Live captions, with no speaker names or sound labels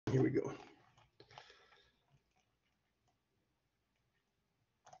Here we go.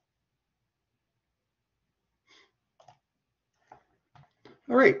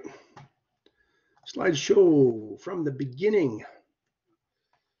 All right. Slideshow from the beginning.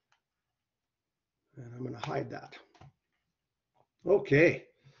 And I'm going to hide that. Okay.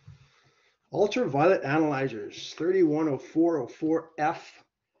 Ultraviolet analyzers, 310404F.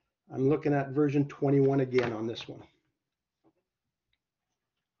 I'm looking at version 21 again on this one.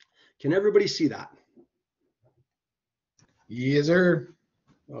 Can everybody see that? Yes, sir.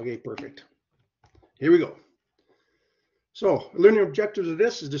 Okay, perfect. Here we go. So, learning objectives of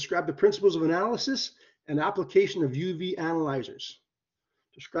this is describe the principles of analysis and application of UV analyzers.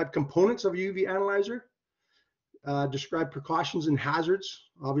 Describe components of a UV analyzer. Describe precautions and hazards.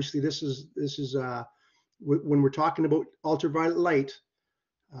 Obviously, this is when we're talking about ultraviolet light,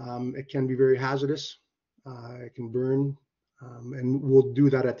 it can be very hazardous. It can burn, and we'll do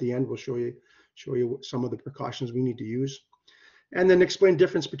that at the end. We'll show you some of the precautions we need to use, and then explain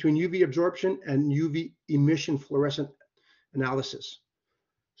difference between UV absorption and UV emission fluorescent analysis.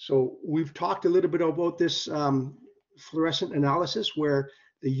 So we've talked a little bit about this fluorescent analysis where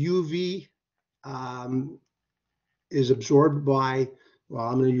the UV is absorbed by, well,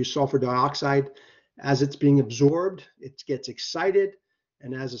 I'm going to use sulfur dioxide. As it's being absorbed, it gets excited,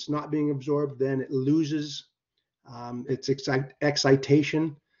 and as it's not being absorbed, then it loses its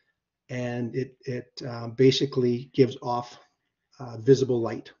excitation, and it basically gives off visible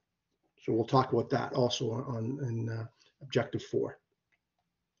light. So we'll talk about that also in Objective 4.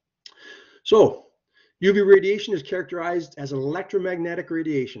 So UV radiation is characterized as electromagnetic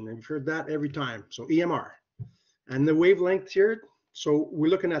radiation, and you've heard that every time. So EMR. And the wavelength here, so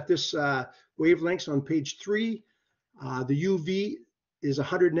we're looking at this wavelengths on page 3. The UV is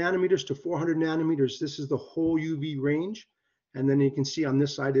 100 nanometers to 400 nanometers. This is the whole UV range. And then you can see on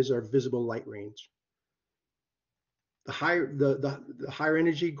this side is our visible light range. The higher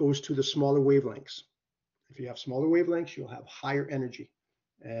energy goes to the smaller wavelengths. If you have smaller wavelengths, you'll have higher energy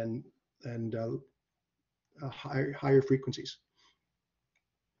and higher frequencies.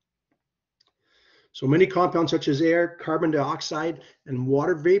 So many compounds such as air, carbon dioxide, and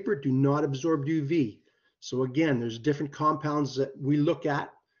water vapor do not absorb UV. So again, there's different compounds that we look at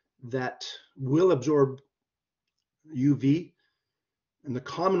that will absorb UV, and the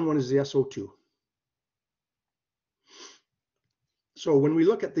common one is the SO2. So when we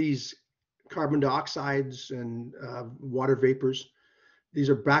look at these carbon dioxides and water vapors, these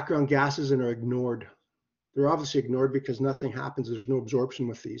are background gases and are ignored. They're obviously ignored because nothing happens. There's no absorption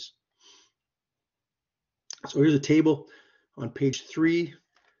with these. So here's a table on page 3.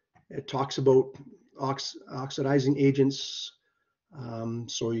 It talks about oxidizing agents.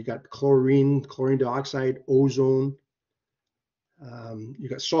 So you got chlorine dioxide, ozone. You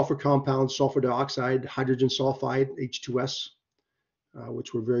got sulfur compounds, sulfur dioxide, hydrogen sulfide, H2S,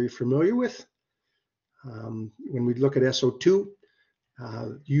 which we're very familiar with. When we look at SO2,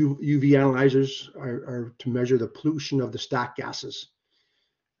 UV analyzers are to measure the pollution of the stack gases.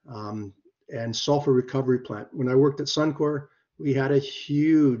 And sulfur recovery plant. When I worked at Suncor, we had a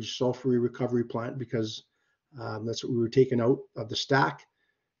huge sulfur recovery plant because that's what we were taking out of the stack.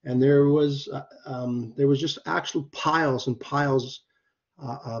 And there was just actual piles and piles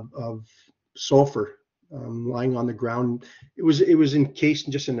of sulfur lying on the ground. It was encased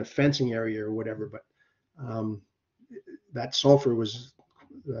just in a fencing area or whatever, but that sulfur was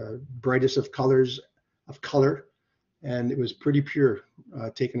the brightest of color, and it was pretty pure,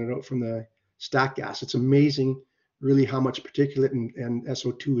 taking it out from the stack gas. It's amazing, really, how much particulate and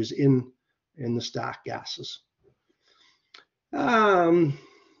SO2 is in the stack gases.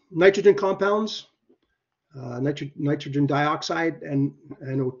 Nitrogen compounds, nitrogen dioxide and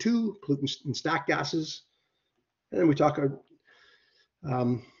NO2, pollutants and stack gases. And then we talk about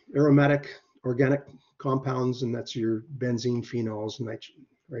aromatic organic compounds, and that's your benzene, phenols, and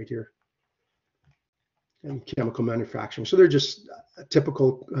right here, and chemical manufacturing. So they're just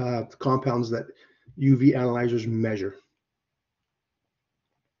typical compounds that UV analyzers measure.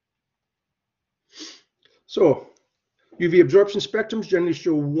 So UV absorption spectrums generally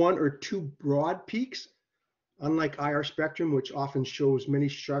show 1 or 2 broad peaks, unlike IR spectrum, which often shows many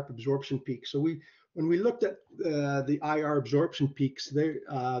sharp absorption peaks. So when we looked at the IR absorption peaks,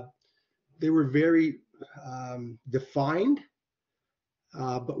 they were very defined.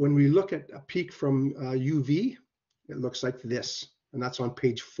 But when we look at a peak from UV, it looks like this, and that's on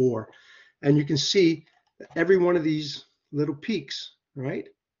page 4. And you can see every one of these little peaks, right,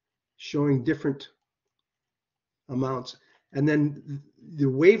 showing different amounts. And then the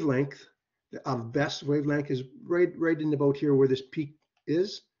wavelength of best wavelength is right in about here where this peak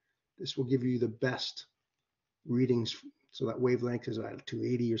is. This will give you the best readings. So that wavelength is at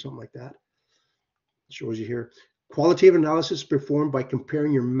 280 or something like that. It shows you here. Qualitative analysis is performed by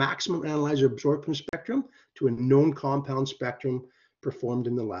comparing your maximum analyzer absorption spectrum to a known compound spectrum performed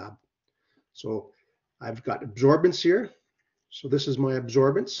in the lab. So I've got absorbance here. So this is my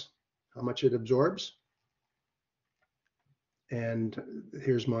absorbance, how much it absorbs. And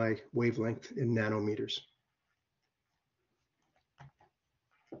here's my wavelength in nanometers.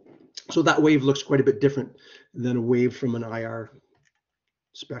 So that wave looks quite a bit different than a wave from an IR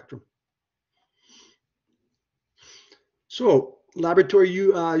spectrum. So laboratory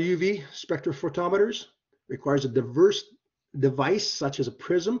UV spectrophotometers requires a diverse device such as a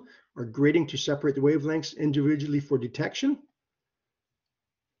prism or grating to separate the wavelengths individually for detection.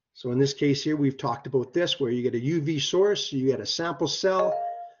 So in this case here, we've talked about this, where you get a UV source, you get a sample cell.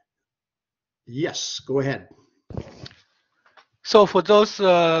 Yes, go ahead. So for those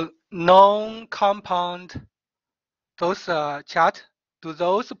non-compound, those chart, do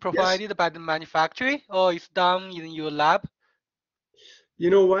those provided by the manufacturer or is done in your lab? You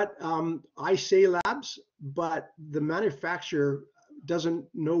know what? I say labs, but the manufacturer doesn't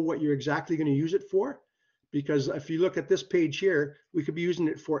know what you're exactly going to use it for. Because if you look at this page here, we could be using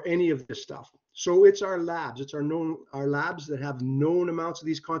it for any of this stuff. So it's our labs, it's our labs that have known amounts of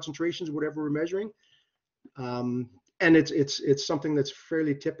these concentrations, whatever we're measuring. And it's something that's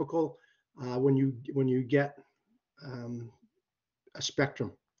fairly typical when you get a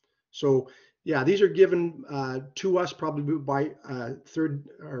spectrum. So yeah, these are given to us probably by a third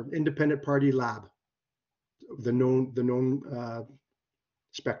or independent party lab, the known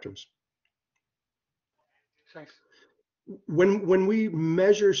spectrums. Thanks. When we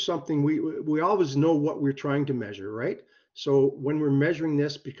measure something, we always know what we're trying to measure, right? So when we're measuring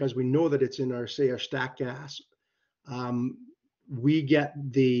this, because we know that it's in our, say, our stack gas, we get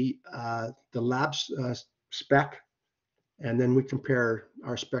the lab spec, and then we compare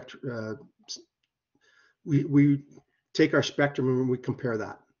our spectrum. We take our spectrum and we compare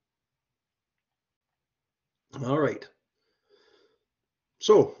that. All right.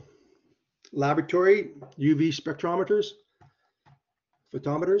 So laboratory UV spectrometers,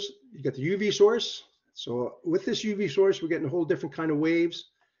 photometers, you get the UV source. So with this UV source, we're getting a whole different kind of waves.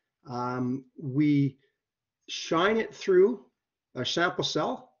 We shine it through our sample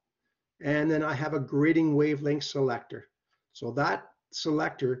cell, and then I have a grating wavelength selector. So that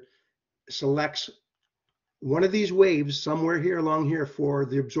selector selects one of these waves somewhere here along here for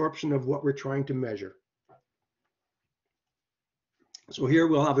the absorption of what we're trying to measure. So here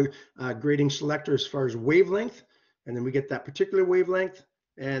we'll have a grating selector as far as wavelength, and then we get that particular wavelength,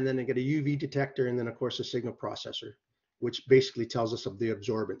 and then they get a UV detector, and then of course a signal processor, which basically tells us of the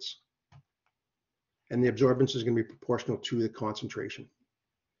absorbance. And the absorbance is going to be proportional to the concentration.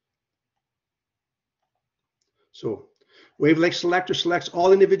 So wavelength selector selects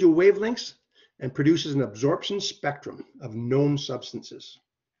all individual wavelengths and produces an absorption spectrum of known substances.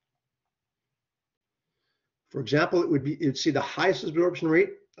 For example, you'd see the highest absorption rate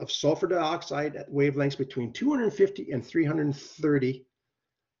of sulfur dioxide at wavelengths between 250 and 330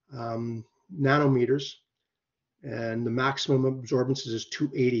 nanometers, and the maximum absorbance is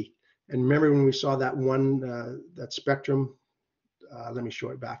 280. And remember when we saw that one, that spectrum, let me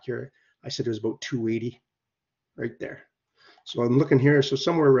show it back here. I said it was about 280 right there. So I'm looking here, so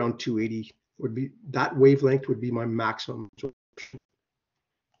somewhere around 280 would be, that wavelength would be my maximum absorption.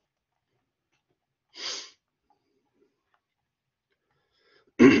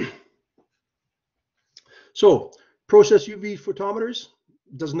 So process UV photometers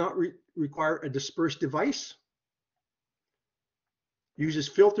does not require a dispersed device. Uses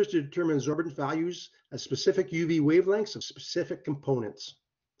filters to determine absorbance values at specific UV wavelengths of specific components.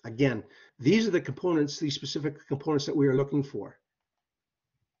 Again, these are the components, these specific components that we are looking for.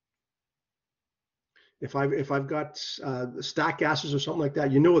 If I've got stack gases or something like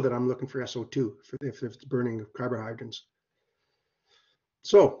that, you know that I'm looking for SO2 if it's burning carbohydrogens.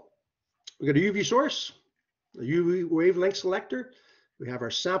 So we got a UV source, a UV wavelength selector. We have our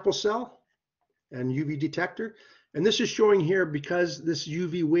sample cell and UV detector. And this is showing here, because this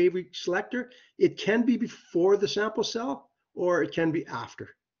UV wave selector, it can be before the sample cell or it can be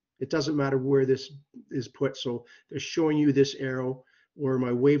after. It doesn't matter where this is put. So they're showing you this arrow where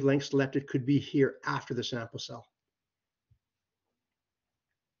my wavelength selected could be here after the sample cell.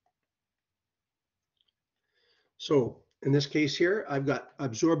 So in this case here, I've got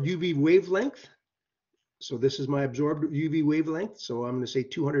absorbed UV wavelength. So this is my absorbed UV wavelength. So I'm going to say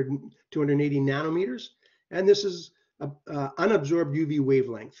 280 nanometers. And this is unabsorbed UV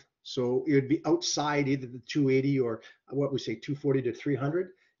wavelength. So it would be outside either the 280 or what we say 240 to 300.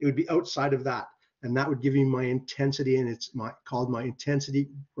 it would be outside of that. And that would give you my intensity, and it's called my intensity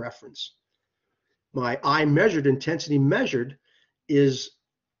reference. My I measured, intensity measured, is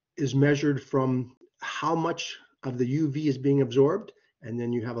measured from how much of the UV is being absorbed, and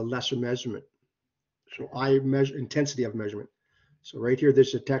then you have a lesser measurement. So I measure intensity of measurement. So right here,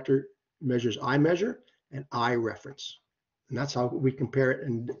 this detector measures I measure and I reference. And that's how we compare it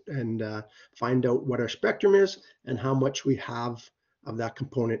and find out what our spectrum is and how much we have of that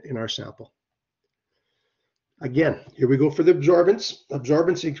component in our sample. Again, here we go for the absorbance.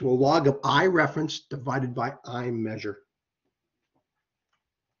 Absorbance equals log of I reference divided by I measure.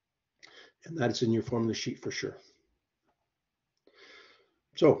 And that is in your formula sheet for sure.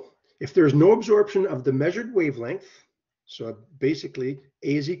 So if there's no absorption of the measured wavelength, so basically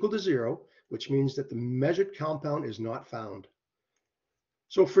A is equal to 0, which means that the measured compound is not found.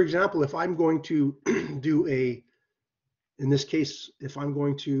 So for example, if I'm going to do in this case, if I'm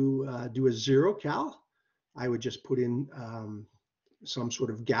going to do a 0 cal, I would just put in some sort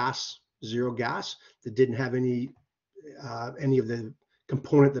of gas, 0 gas that didn't have any of the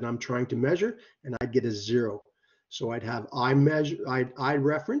component that I'm trying to measure, and I'd get a 0. So I'd have I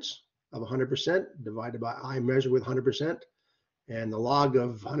reference of 100% divided by I measure with 100%, and the log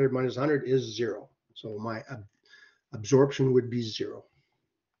of 100 minus 100 is 0. So my absorption would be 0.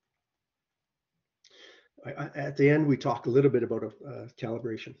 At the end, we talk a little bit about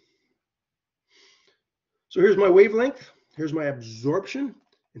calibration. So here's my wavelength, here's my absorption,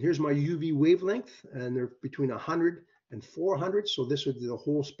 and here's my UV wavelength, and they're between 100 and 400. So this would be the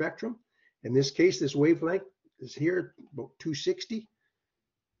whole spectrum. In this case, this wavelength is here about 260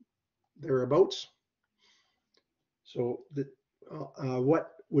 thereabouts. So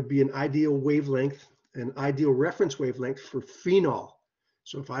what would be an ideal wavelength, an ideal reference wavelength for phenol?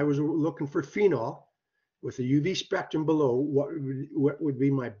 So if I was looking for phenol with a UV spectrum below, what would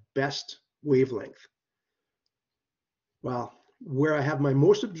be my best wavelength? Well, where I have my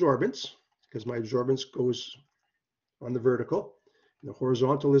most absorbance, because my absorbance goes on the vertical, and the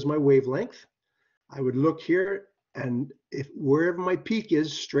horizontal is my wavelength, I would look here, and if wherever my peak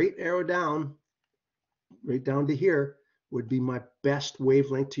is, straight arrow down, right down to here, would be my best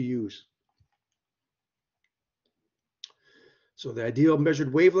wavelength to use. So the ideal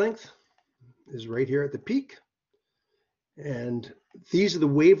measured wavelength is right here at the peak. And these are the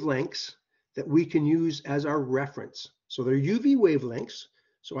wavelengths that we can use as our reference. So they're UV wavelengths.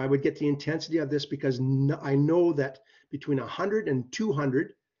 So I would get the intensity of this because I know that between 100 and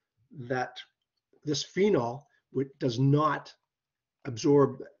 200, that this phenol does not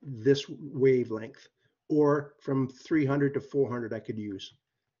absorb this wavelength, or from 300 to 400 I could use.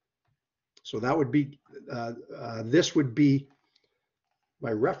 So that would be, this would be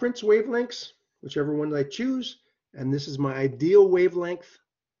my reference wavelengths, whichever one I choose, and this is my ideal wavelength,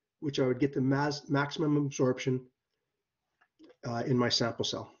 which I would get the maximum absorption in my sample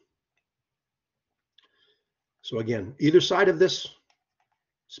cell. So again, either side of this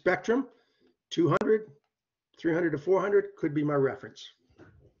spectrum, 200, 300 to 400 could be my reference.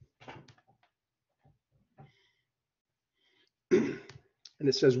 And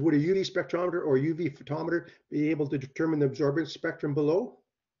it says, would a UV spectrometer or UV photometer be able to determine the absorbance spectrum below?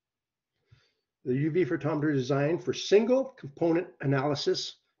 The UV photometer is designed for single component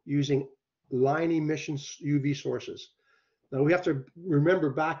analysis using line emission UV sources. Now we have to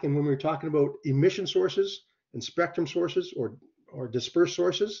remember back in when we were talking about emission sources and spectrum sources or dispersed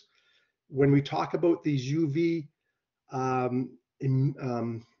sources, when we talk about these UV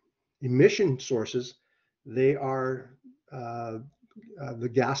emission sources, they are the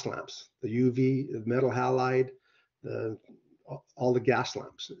gas lamps, the UV, the metal halide, all the gas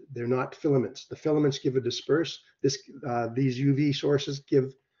lamps. They're not filaments. The filaments give a disperse. These UV sources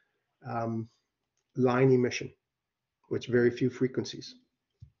give line emission, which very few frequencies.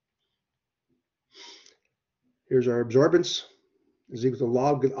 Here's our absorbance is equal to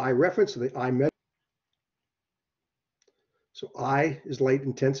log of I reference, so the I measure. So I is light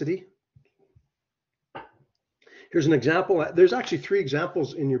intensity. Here's an example. There's actually 3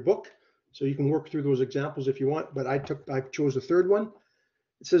 examples in your book, so you can work through those examples if you want, but I chose the third one.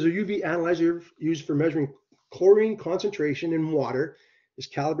 It says a UV analyzer used for measuring chlorine concentration in water is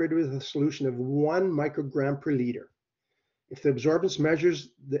calibrated with a solution of 1 microgram per liter. If the absorbance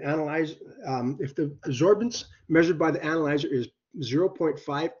if the absorbance measured by the analyzer is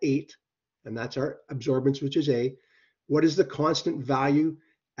 0.58, and that's our absorbance, which is A, what is the constant value,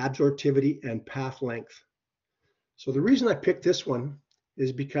 absorptivity, and path length? So the reason I picked this one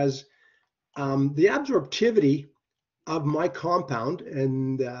is because the absorptivity of my compound,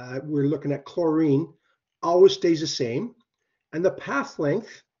 and we're looking at chlorine, always stays the same. And the path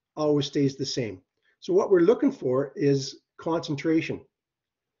length always stays the same. So what we're looking for is concentration.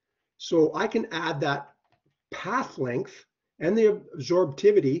 So I can add that path length and the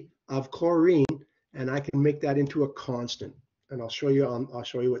absorptivity of chlorine, and I can make that into a constant. And I'll show you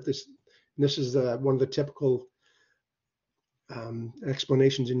what this is one of the typical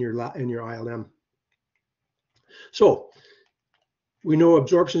explanations in your ILM. So we know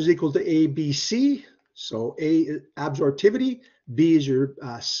absorption is equal to ABC. So A is absorptivity, B is your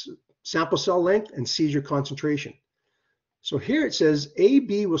sample cell length, and C is your concentration. So here it says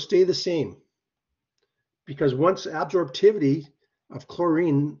AB will stay the same because once absorptivity of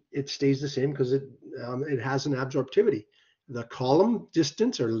chlorine, it stays the same because it has an absorptivity. The column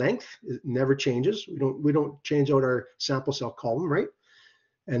distance or length, it never changes. We don't change out our sample cell column, right?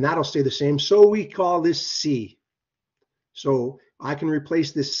 And that'll stay the same. So we call this C. So I can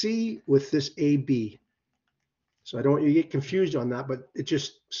replace this C with this AB. So I don't want you to get confused on that, but it's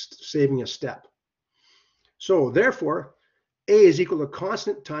just saving a step. So therefore, A is equal to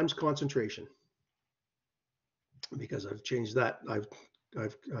constant times concentration. Because I've changed that,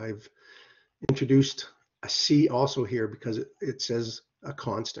 I've introduced a C also here because it says a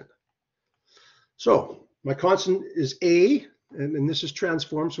constant. So my constant is A, and this is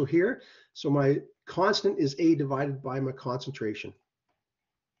transformed. So here, so my constant is A divided by my concentration.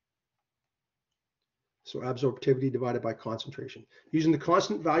 So absorptivity divided by concentration. Using the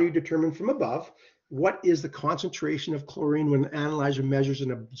constant value determined from above, what is the concentration of chlorine when the analyzer measures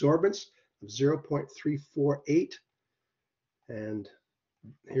an absorbance of 0.348? And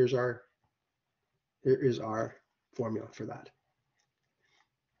here is our formula for that.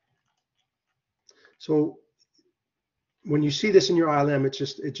 So when you see this in your ILM, it's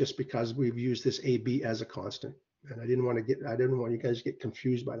just because we've used this AB as a constant, and I didn't want you guys to get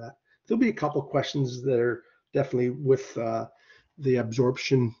confused by that. There'll be a couple questions that are definitely with the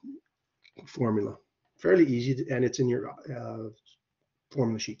absorption formula. Fairly easy, and it's in your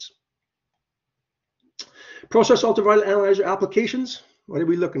formula sheets. Process ultraviolet analyzer applications. What are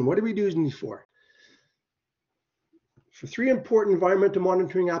we looking? What are we using these for? For 3 important environmental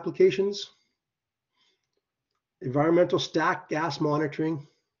monitoring applications: environmental stack gas monitoring,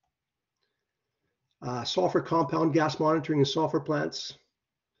 sulfur compound gas monitoring in sulfur plants,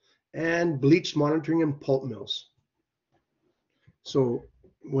 and bleach monitoring in pulp mills. So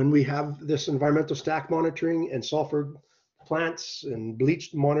when we have this environmental stack monitoring and sulfur plants and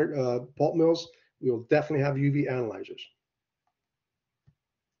bleached pulp mills, we will definitely have UV analyzers.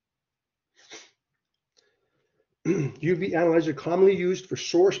 UV analyzers are commonly used for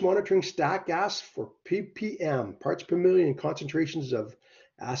source monitoring stack gas for ppm, parts per million, concentrations of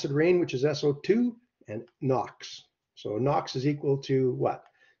acid rain, which is SO2, and NOx. So NOx is equal to what?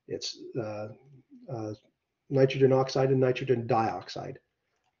 It's nitrogen oxide and nitrogen dioxide.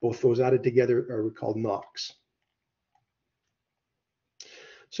 Both those added together are called NOx.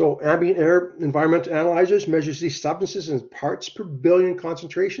 So ambient air environmental analyzers measures these substances in parts per billion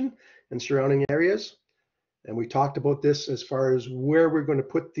concentration in surrounding areas. And we talked about this as far as where we're going to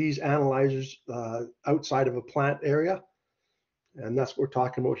put these analyzers outside of a plant area. And that's what we're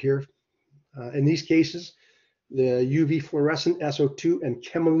talking about here. In these cases, the UV fluorescent SO2 and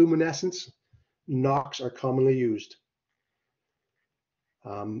chemiluminescence NOx are commonly used.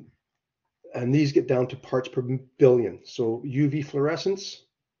 And these get down to parts per billion. So UV fluorescence,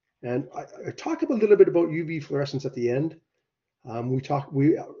 and I talk a little bit about UV fluorescence at the end.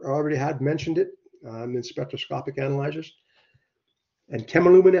 We already had mentioned it in spectroscopic analyzers, and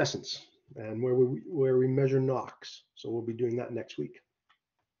chemiluminescence, and where we measure NOx. So we'll be doing that next week.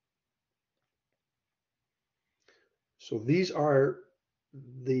 So these are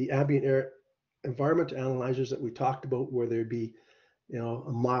the ambient air environment analyzers that we talked about, where there'd be,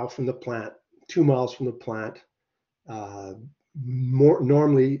 a mile from the plant, 2 miles from the plant. More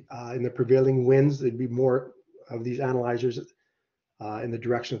normally in the prevailing winds, there'd be more of these analyzers in the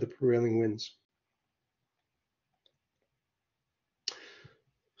direction of the prevailing winds.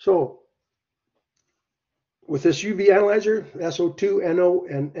 So with this UV analyzer, SO2, NO,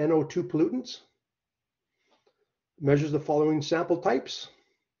 and NO2 pollutants, measures the following sample types.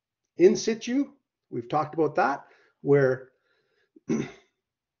 In situ, we've talked about that, where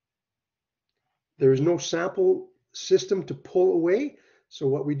there is no sample system to pull away. So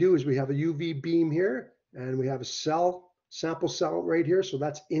what we do is we have a UV beam here, and we have a sample cell right here. So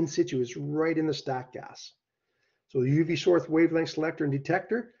that's in situ, it's right in the stack gas. So the UV source wavelength selector and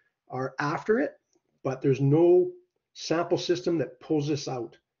detector are after it, but there's no sample system that pulls this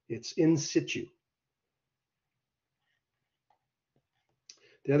out. It's in situ.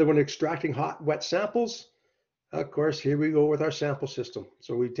 The other one, extracting hot, wet samples. Of course, here we go with our sample system.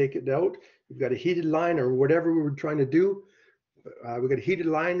 So we take it out. We've got a heated line or whatever we were trying to do. We got a heated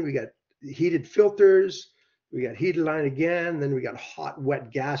line. We got heated filters. We got heated line again. Then we got hot,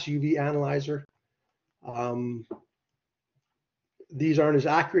 wet gas UV analyzer. These aren't as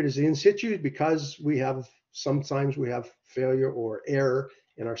accurate as the in situ because sometimes we have failure or error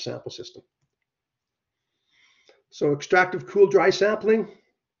in our sample system. So extractive cool dry sampling.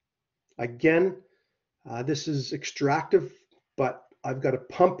 Again, this is extractive, but I've got a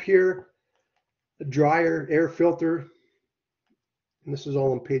pump here, a dryer, air filter, and this is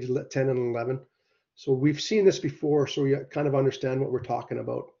all on page 10 and 11. So we've seen this before, so you kind of understand what we're talking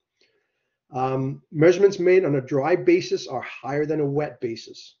about. Measurements made on a dry basis are higher than a wet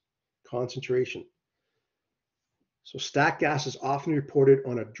basis, concentration. So stack gas is often reported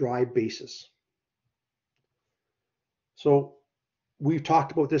on a dry basis. So we've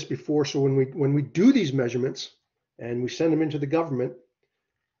talked about this before. So when we do these measurements and we send them into the government,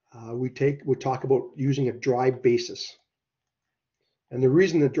 we talk about using a dry basis. And the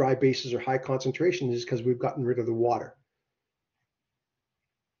reason the dry bases are high concentration is because we've gotten rid of the water.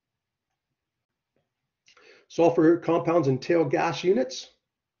 Sulfur compounds in tail gas units.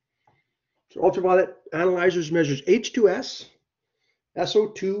 So ultraviolet analyzers measures H2S,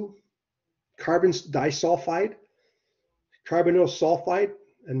 SO2, carbon disulfide, carbonyl sulfide,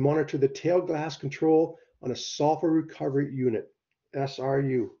 and monitor the tail gas control on a sulfur recovery unit,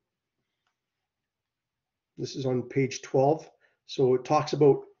 SRU. This is on page 12. So it talks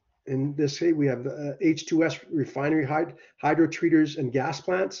about, in this case, we have H2S refinery hydrotreaters and gas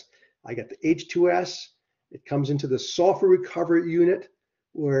plants. I got the H2S. It comes into the sulfur recovery unit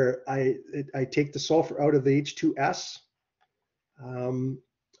where I take the sulfur out of the H2S.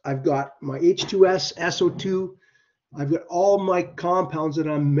 I've got my H2S, SO2. I've got all my compounds that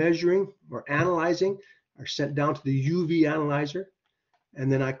I'm measuring or analyzing are sent down to the UV analyzer. And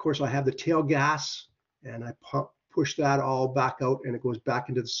then, of course, I have the tail gas, and I push that all back out, and it goes back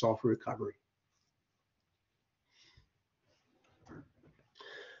into the sulfur recovery.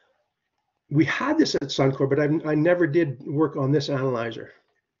 We had this at Suncor, but I never did work on this analyzer,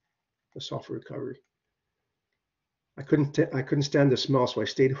 the sulfur recovery. I couldn't stand the smell, so I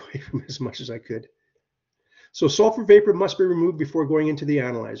stayed away from it as much as I could. So sulfur vapor must be removed before going into the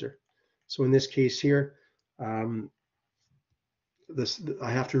analyzer. So in this case here, I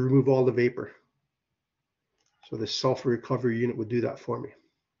have to remove all the vapor. So the sulfur recovery unit would do that for me.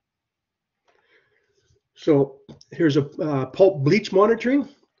 So here's a pulp bleach monitoring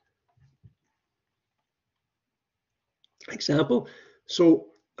example. So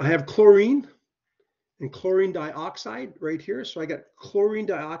I have chlorine and chlorine dioxide right here. So I got chlorine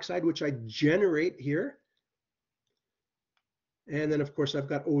dioxide, which I generate here. And then, of course, I've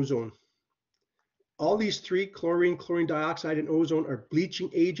got ozone. All these three, chlorine, chlorine dioxide, and ozone, are bleaching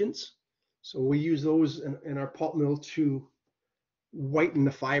agents. So we use those in our pulp mill to whiten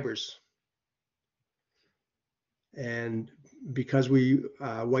the fibers. And because we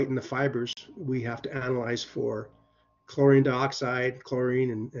whiten the fibers, we have to analyze for chlorine dioxide,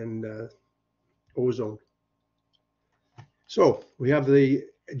 chlorine, and ozone. So we have the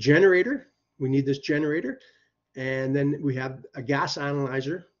generator. We need this generator. And then we have a gas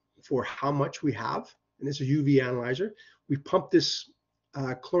analyzer for how much we have. And it's a UV analyzer. We pump this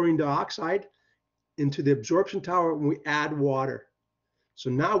chlorine dioxide into the absorption tower and we add water. So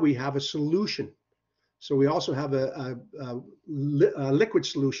now we have a solution. So we also have a liquid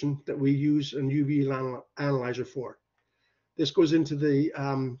solution that we use an UV analyzer for. This goes into the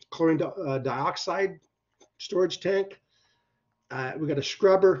chlorine dioxide storage tank. We got a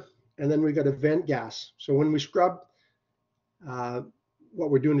scrubber, and then we got a vent gas. So when we scrub,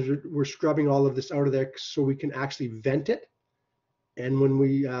 what we're doing is we're scrubbing all of this out of there so we can actually vent it. And when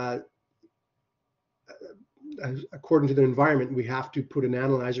we, according to the environment, we have to put an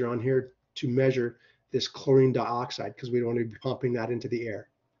analyzer on here to measure this chlorine dioxide because we don't want to be pumping that into the air.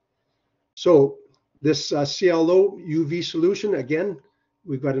 So this CLO UV solution, again,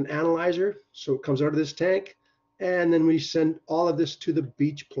 we've got an analyzer. So it comes out of this tank. And then we send all of this to the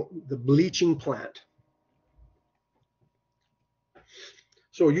bleaching plant.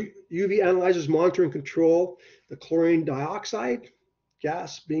 So UV analyzers monitor and control the chlorine dioxide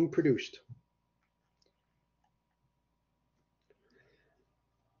gas being produced.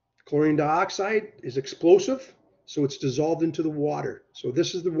 Chlorine dioxide is explosive, so it's dissolved into the water. So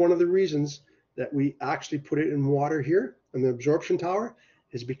this is one of the reasons that we actually put it in water here in the absorption tower,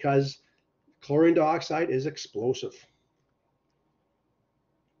 is because chlorine dioxide is explosive.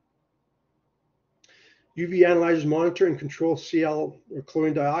 UV analyzers monitor and control Cl or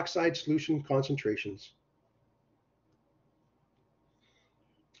chlorine dioxide solution concentrations.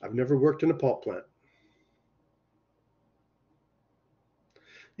 I've never worked in a pulp plant.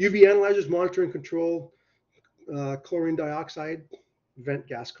 UV analyzers monitor and control chlorine dioxide vent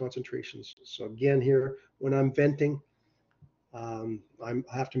gas concentrations. So again here, when I'm venting, I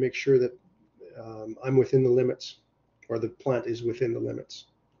have to make sure that I'm within the limits, or the plant is within the limits.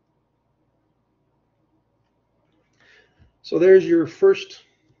 So there's your first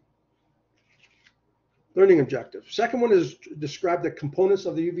learning objective. Second one is describe the components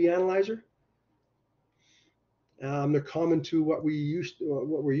of the UV analyzer. They're common to what we're used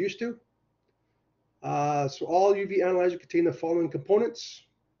to. So all UV analyzers contain the following components: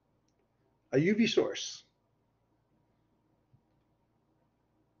 a UV source,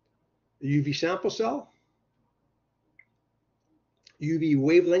 a UV sample cell, UV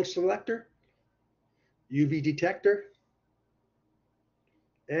wavelength selector, UV detector,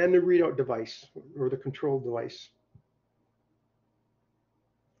 and the readout device, or the control device.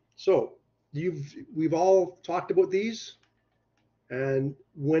 So we've all talked about these, and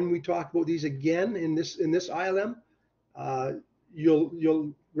when we talk about these again in this ILM,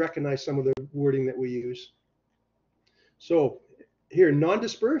 you'll recognize some of the wording that we use. So here,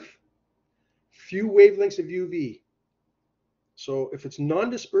 non-disperse, few wavelengths of UV. So if it's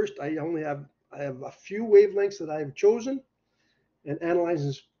non-dispersed, I have a few wavelengths that I've chosen, and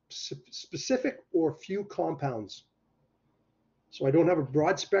analyzes specific or few compounds. So I don't have a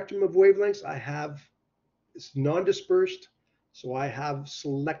broad spectrum of wavelengths. It's non-dispersed, so I have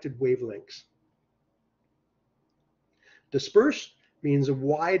selected wavelengths. Dispersed means a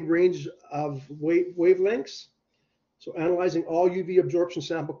wide range of wavelengths. So analyzing all UV absorption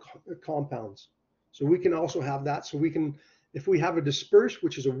sample compounds. So we can also have that. So we can, if we have a dispersed,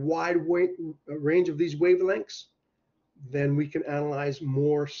 which is a wide range of these wavelengths, then we can analyze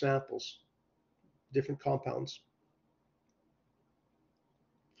more samples, different compounds.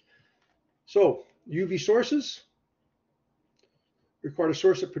 So UV sources require a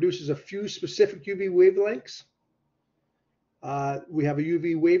source that produces a few specific UV wavelengths. We have a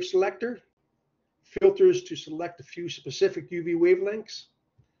UV wave selector, filters to select a few specific UV wavelengths,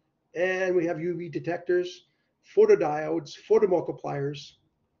 and we have UV detectors, photodiodes, photomultipliers,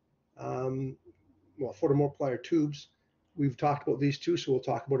 photomultiplier tubes. We've talked about these two, so we'll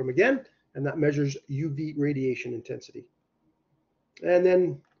talk about them again, and that measures UV radiation intensity. And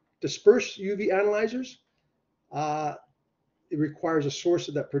then dispersed UV analyzers, it requires a source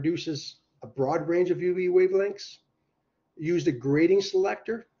that produces a broad range of UV wavelengths. Used a grading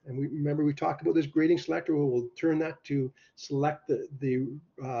selector, and we talked about this grading selector. We'll turn that to select the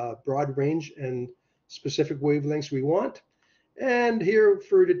broad range and specific wavelengths we want. And here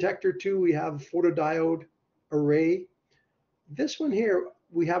for detector 2, we have photodiode array. This one here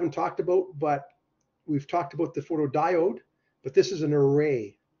we haven't talked about, but we've talked about the photodiode, but this is an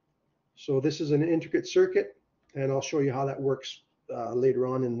array. So this is an intricate circuit, and I'll show you how that works later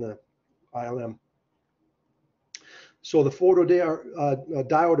on in the ILM. So the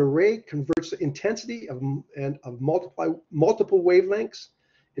photodiode array converts the intensity of multiple wavelengths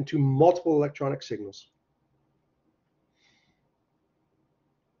into multiple electronic signals.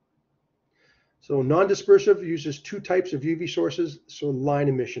 So non-dispersive uses two types of UV sources, so line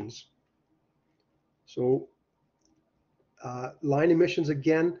emissions. So line emissions,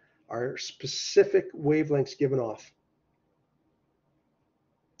 again, are specific wavelengths given off.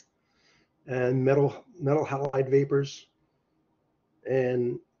 And metal halide vapors.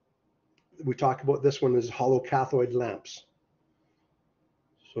 And we talked about this one as hollow cathode lamps.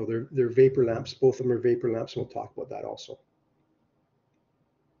 So they're vapor lamps. Both of them are vapor lamps, and we'll talk about that also.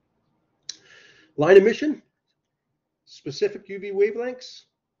 Line emission, specific UV wavelengths,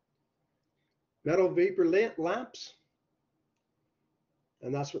 metal vapor lamps.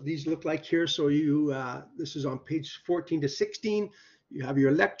 And that's what these look like here. So this is on page 14 to 16. You have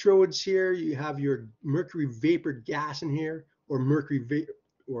your electrodes here. You have your mercury vapor gas in here, or mercury vapor,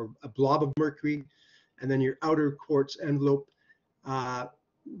 or a blob of mercury, and then your outer quartz envelope.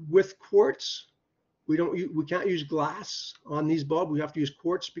 With quartz, we can't use glass on these bulbs. We have to use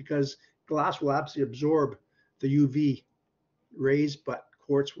quartz because glass will absolutely absorb the UV rays, but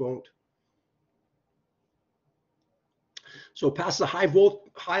quartz won't. So pass the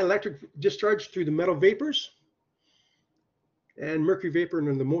high electric discharge through the metal vapors. And mercury vapor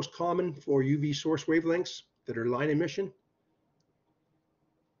are the most common for UV source wavelengths that are line emission.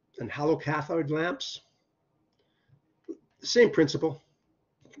 And hollow cathode lamps, same principle.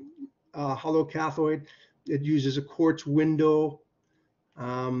 Hollow cathode, it uses a quartz window.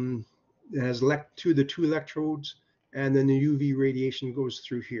 It has the two electrodes, and then the UV radiation goes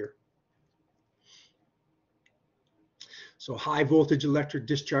through here. So high voltage electric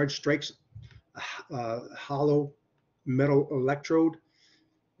discharge strikes a hollow metal electrode,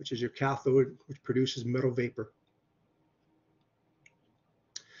 which is your cathode, which produces metal vapor.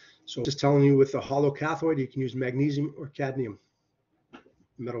 So just telling you, with a hollow cathode, you can use magnesium or cadmium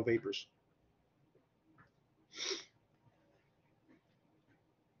metal vapors.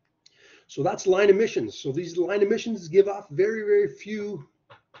 So that's line emissions. So these line emissions give off very, very few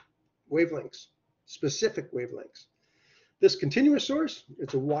wavelengths, specific wavelengths. This continuous source,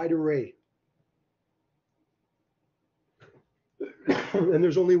 it's a wide array. And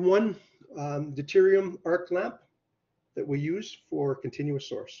there's only one deuterium arc lamp that we use for continuous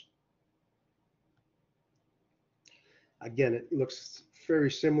source. Again, it looks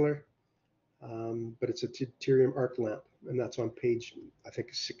very similar, but it's a deuterium arc lamp, and that's on page, I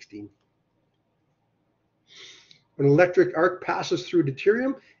think, 16. When an electric arc passes through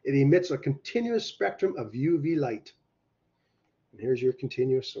deuterium, it emits a continuous spectrum of UV light. And here's your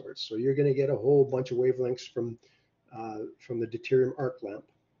continuous source. So you're going to get a whole bunch of wavelengths from the deuterium arc lamp.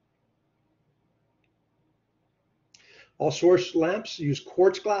 All source lamps use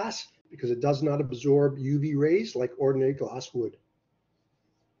quartz glass because it does not absorb UV rays like ordinary glass would.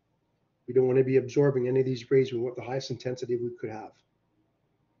 We don't want to be absorbing any of these rays. We want the highest intensity we could have.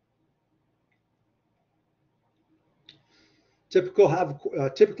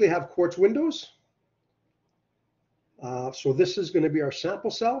 Typically have quartz windows. So this is going to be our sample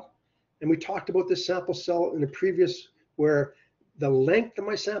cell. And we talked about this sample cell in a previous, where the length of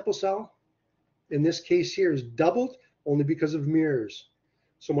my sample cell, in this case here, is doubled only because of mirrors.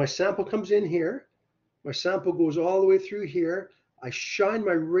 So my sample comes in here. My sample goes all the way through here. I shine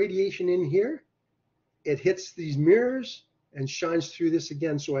my radiation in here. It hits these mirrors and shines through this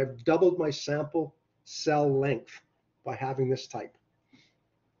again. So I've doubled my sample cell length by having this type.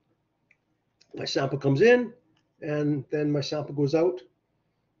 My sample comes in, and then my sample goes out,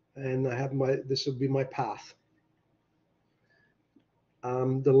 and I have this will be my path.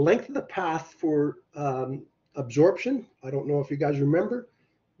 The length of the path for absorption, I don't know if you guys remember,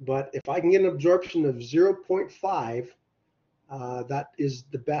 but if I can get an absorption of 0.5, that is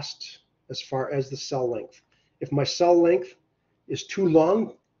the best as far as the cell length. If my cell length is too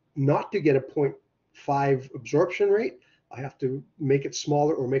long not to get a 0.5 absorption rate, I have to make it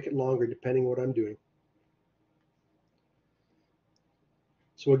smaller or make it longer, depending on what I'm doing.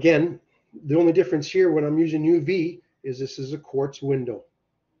 So again, the only difference here when I'm using UV is this is a quartz window.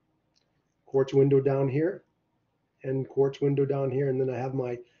 Quartz window down here and quartz window down here, and then I have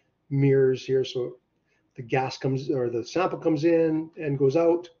my mirrors here. So the gas comes, or the sample comes in and goes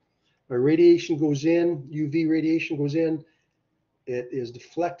out. My radiation goes in, UV radiation goes in. It is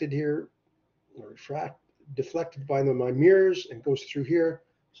deflected here, or deflected by my mirrors and goes through here.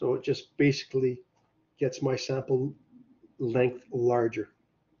 So it just basically gets my sample length longer.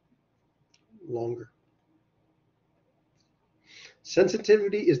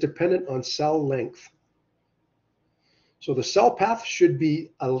 Sensitivity is dependent on cell length. So the cell path should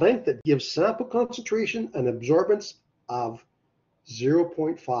be a length that gives sample concentration and absorbance of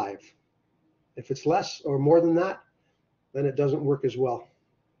 0.5. If it's less or more than that, then it doesn't work as well.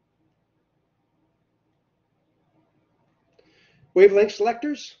 Wavelength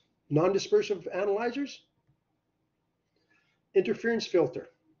selectors, non-dispersive analyzers, interference filter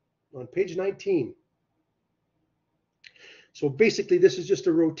on page 19. So basically this is just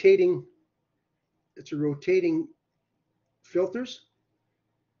a rotating, it's a rotating filters.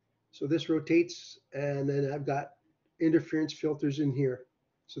 So this rotates, and then I've got interference filters in here.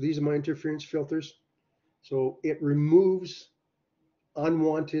 So these are my interference filters. So it removes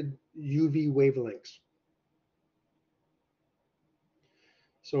unwanted UV wavelengths.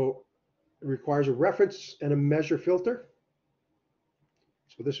 So it requires a reference and a measure filter.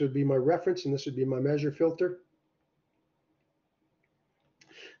 So this would be my reference and this would be my measure filter.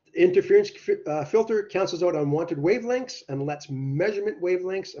 The interference filter cancels out unwanted wavelengths and lets measurement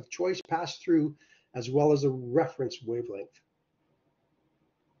wavelengths of choice pass through, as well as a reference wavelength.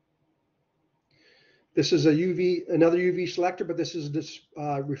 This is another UV selector, but this is this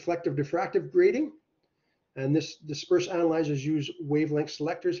reflective diffractive grating. And this disperse analyzers use wavelength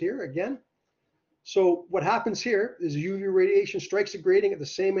selectors here again. So what happens here is UV radiation strikes the grating at the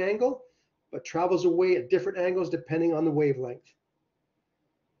same angle, but travels away at different angles depending on the wavelength.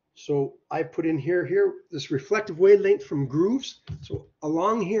 So I put in here this reflective wavelength from grooves. So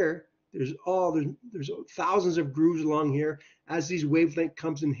along here, there's thousands of grooves along here. As these wavelength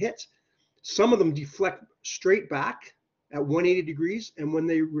comes and hits, some of them deflect straight back at 180 degrees, and when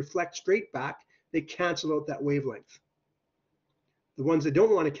they reflect straight back, they cancel out that wavelength. The ones that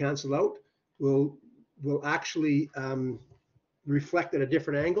don't want to cancel out will actually reflect at a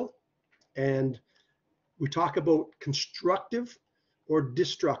different angle. And we talk about constructive or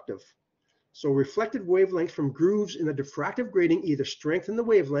destructive. So reflected wavelength from grooves in the diffractive grating either strengthen the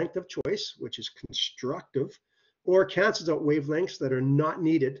wavelength of choice, which is constructive, or cancels out wavelengths that are not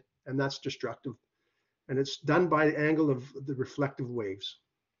needed, and that's destructive. And it's done by the angle of the reflective waves.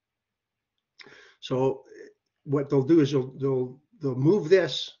 So what they'll do is they'll move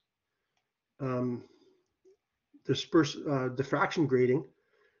this diffraction grating.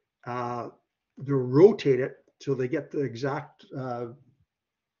 They'll rotate it till they get the exact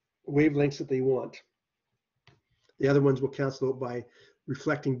wavelengths that they want. The other ones will cancel out by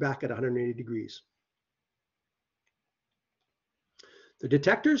reflecting back at 180 degrees. The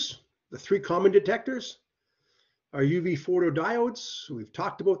detectors, the three common detectors, are UV photodiodes. We've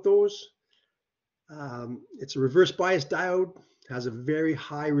talked about those. It's a reverse bias diode, has a very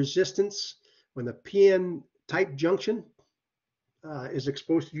high resistance. When the PN type junction is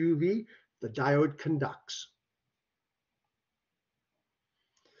exposed to UV, the diode conducts.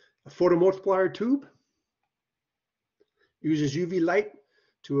 A photomultiplier tube uses UV light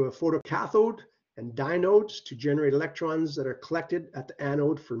to a photocathode and dynodes to generate electrons that are collected at the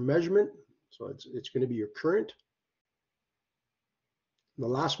anode for measurement. So it's going to be your current. And the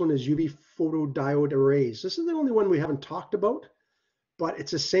last one is UV photodiode arrays. This is the only one we haven't talked about, but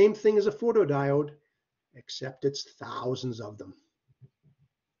it's the same thing as a photodiode, except it's thousands of them.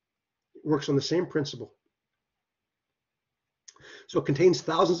 It works on the same principle. So it contains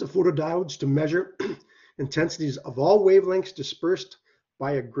thousands of photodiodes to measure intensities of all wavelengths dispersed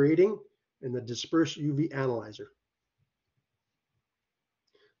by a grating in the dispersed UV analyzer.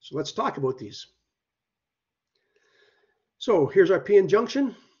 So let's talk about these. So here's our PN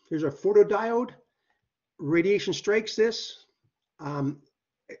junction. Here's our photodiode. Radiation strikes this.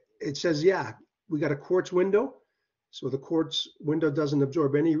 It says, yeah, we got a quartz window. So the quartz window doesn't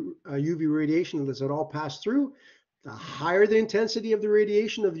absorb any UV radiation. Lets it all pass through. The higher the intensity of the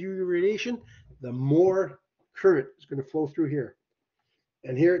radiation, of UV radiation, the more current is going to flow through here.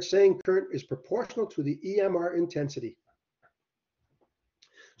 And here it's saying current is proportional to the EMR intensity.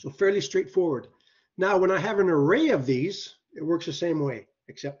 So fairly straightforward. Now, when I have an array of these, it works the same way,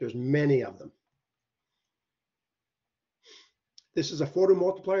 except there's many of them. This is a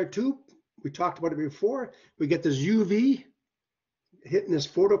photomultiplier tube. We talked about it before. We get this UV hitting this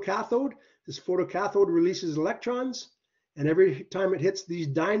photocathode. This photocathode releases electrons, and every time it hits these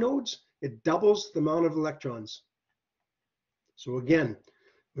dynodes, it doubles the amount of electrons. So again,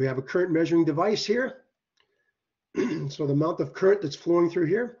 we have a current measuring device here. So the amount of current that's flowing through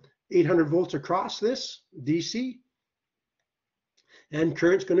here, 800 volts across this, DC. And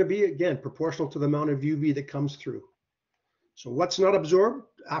current's going to be, again, proportional to the amount of UV that comes through. So what's not absorbed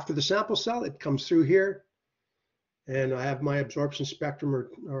after the sample cell, it comes through here. And I have my absorption spectrum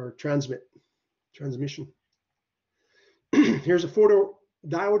or transmission. Here's a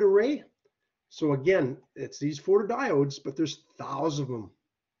photodiode array. So again, it's these photodiodes, but there's thousands of them.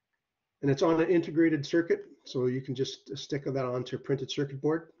 And it's on an integrated circuit, so you can just stick that onto a printed circuit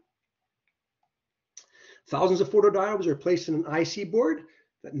board. Thousands of photodiodes are placed in an IC board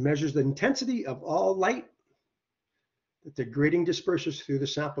that measures the intensity of all light that the grating disperses through the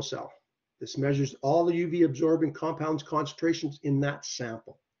sample cell. This measures all the UV absorbing compounds concentrations in that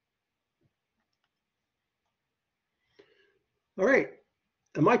sample. All right,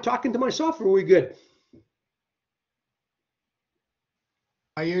 am I talking to myself or are we good?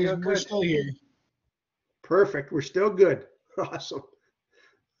 We're still here. Perfect, we're still good. Awesome.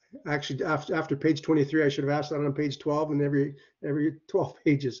 Actually, after page 23, I should have asked that on page 12 and every 12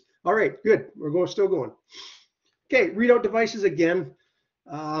 pages. All right, good, we're still going. Okay, readout devices again.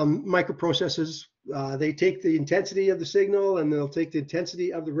 Microprocessors, they take the intensity of the signal and they'll take the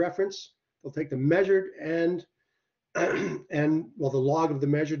intensity of the reference. They'll take the measured and well, the log of the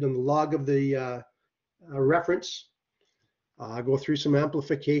measured and the log of the reference. Go through some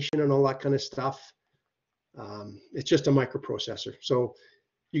amplification and all that kind of stuff. It's just a microprocessor. So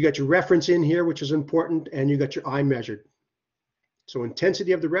you got your reference in here, which is important, and you got your I measured. So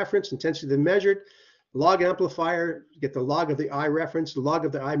intensity of the reference, intensity of the measured, log amplifier, you get the log of the I reference, the log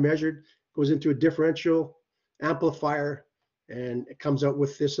of the I measured, goes into a differential amplifier, and it comes out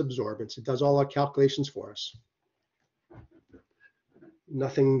with this absorbance. It does all our calculations for us.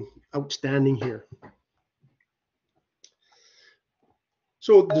 Nothing outstanding here.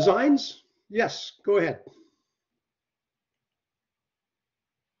 So designs, yes, go ahead.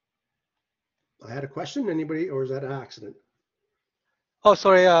 I had a question, anybody, or is that an accident? Oh,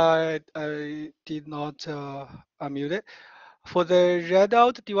 sorry, I did not unmute it. For the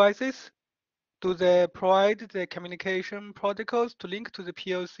readout devices, Do they provide the communication protocols to link to the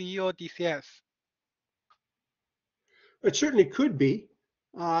PLC or DCS? It certainly could be.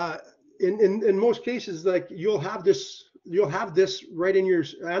 In most cases, like you'll have this right in your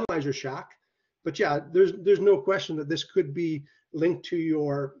analyzer shack. But yeah, there's no question that this could be linked to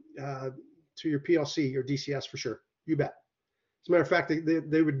your PLC or DCS for sure. You bet. As a matter of fact,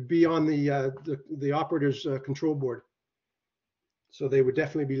 they would be on the operator's control board, so they would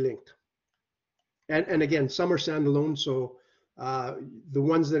definitely be linked. And again, some are standalone, so the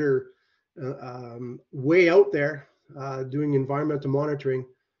ones that are way out there doing environmental monitoring,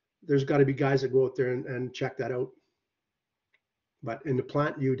 there's got to be guys that go out there and check that out. But in the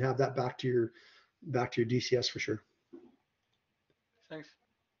plant, you'd have that back to your DCS for sure. Thanks.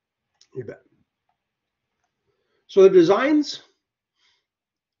 You bet. So the designs: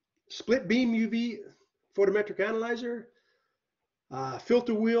 split beam UV photometric analyzer,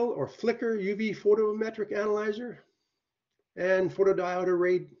 filter wheel or flicker UV photometric analyzer, and photodiode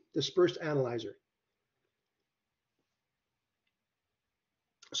array dispersed analyzer.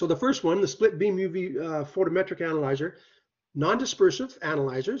 So the first one, the split beam UV photometric analyzer, non-dispersive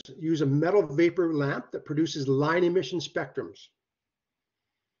analyzers use a metal vapor lamp that produces line emission spectrums.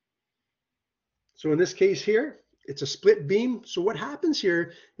 So in this case here, it's a split beam. So what happens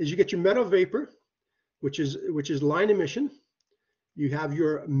here is you get your metal vapor, which is line emission. You have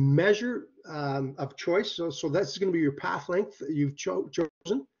your measure of choice. So that's going to be your path length that you've chosen.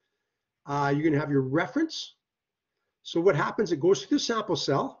 You're going to have your reference. So what happens, it goes through the sample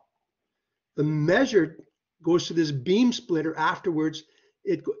cell. The measured goes to this beam splitter afterwards.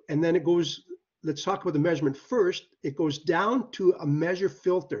 And then it goes, let's talk about the measurement first. It goes down to a measure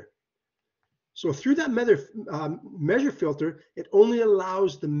filter. So through that measure filter, it only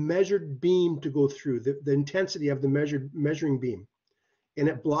allows the measured beam to go through, the intensity of the measuring beam, and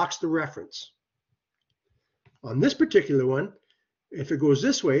it blocks the reference. On this particular one, if it goes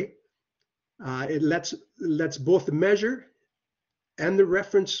this way, it lets both the measure and the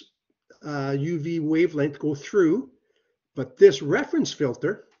reference UV wavelength go through, but this reference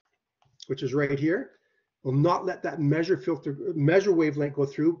filter, which is right here, will not let that measure wavelength go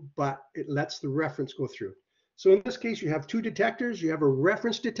through, but it lets the reference go through. So in this case, you have two detectors. You have a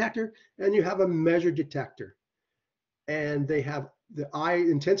reference detector and you have a measure detector. And they have the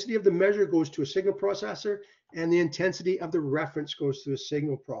intensity of the measure goes to a signal processor, and the intensity of the reference goes to a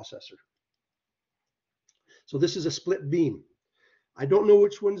signal processor. So this is a split beam. I don't know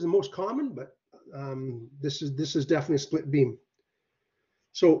which one is the most common, but this is definitely a split beam.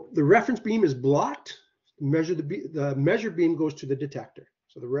 So the reference beam is blocked. The measure beam goes to the detector.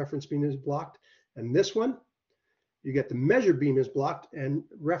 So the reference beam is blocked. And this one, you get the measure beam is blocked and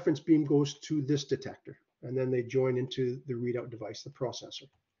reference beam goes to this detector. And then they join into the readout device, the processor.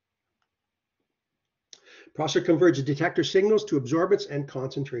 Processor converts detector signals to absorbance and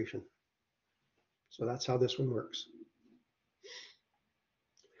concentration. So that's how this one works.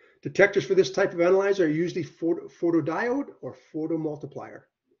 Detectors for this type of analyzer are usually photodiode or photomultiplier.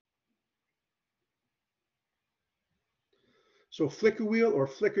 So flicker wheel or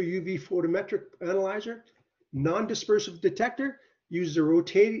flicker UV photometric analyzer, non-dispersive detector, uses a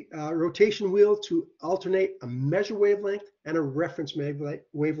rotation wheel to alternate a measure wavelength and a reference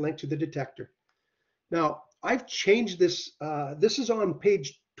wavelength to the detector. Now, I've changed this. This is on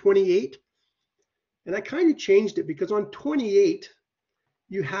page 28, and I kind of changed it because on 28,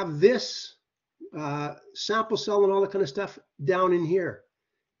 you have this sample cell and all that kind of stuff down in here.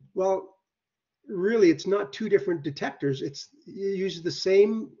 Well, really, it's not two different detectors. It uses the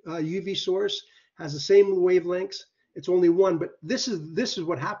same UV source, has the same wavelengths. It's only one, but this is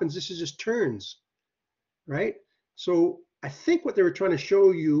what happens. This is just turns, right? So I think what they were trying to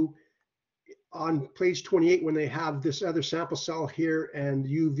show you on page 28 when they have this other sample cell here and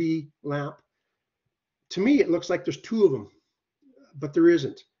UV lamp, to me, it looks like there's two of them, but there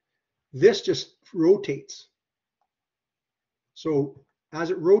isn't. This just rotates. So as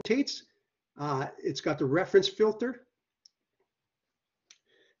it rotates, it's got the reference filter.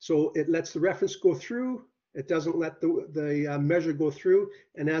 So it lets the reference go through. It doesn't let the measure go through.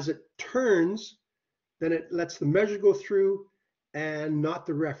 And as it turns, then it lets the measure go through and not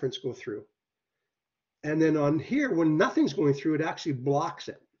the reference go through. And then on here, when nothing's going through, it actually blocks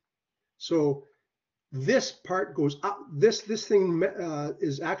it. So this part goes up. This thing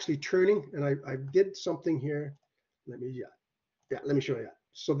is actually turning. And I did something here. Let me show you that.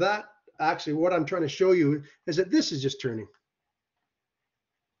 So that actually, what I'm trying to show you is that this is just turning.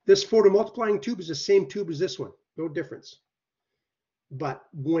 This photomultiplying tube is the same tube as this one, no difference. But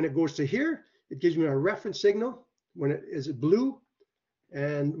when it goes to here, it gives me a reference signal when it is blue,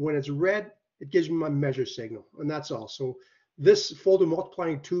 and when it's red, it gives me my measure signal, and that's all. So this folder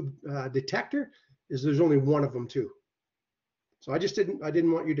multiplying tube detector is, there's only one of them too. So I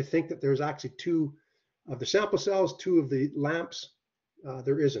didn't want you to think that there's actually two of the sample cells, two of the lamps.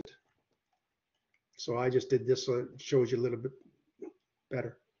 There isn't. So I just did this so it shows you a little bit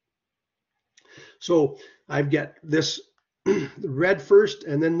better. So I've got this the red first,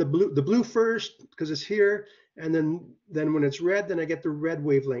 and then the blue first because it's here, and then when it's red, then I get the red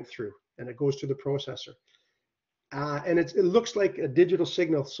wavelength through, and it goes to the processor. And it looks like a digital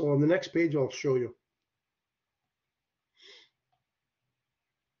signal. So on the next page, I'll show you.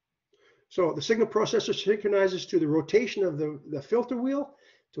 So the signal processor synchronizes to the rotation of the filter wheel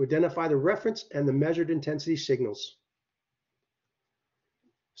to identify the reference and the measured intensity signals.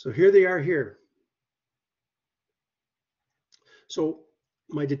 So here they are here. So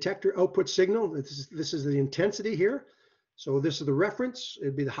my detector output signal, this is the intensity here. So this is the reference.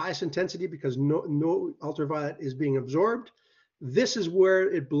 It'd be the highest intensity because no ultraviolet is being absorbed. This is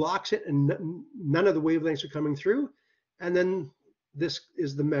where it blocks it and none of the wavelengths are coming through. And then this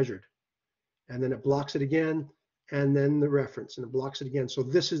is the measured. And then it blocks it again, and then the reference, and it blocks it again. So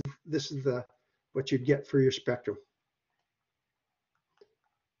this is the what you'd get for your spectrum.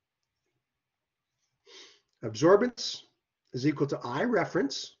 Absorbance is equal to I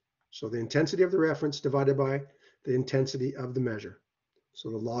reference, so the intensity of the reference divided by the intensity of the measure. So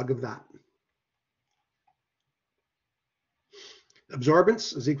the log of that.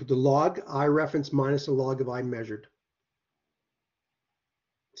 Absorbance is equal to log I reference minus the log of I measured.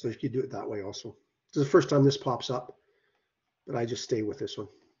 So you could do it that way also. This is the first time this pops up, but I just stay with this one.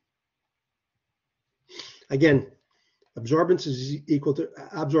 Again, absorbance is equal to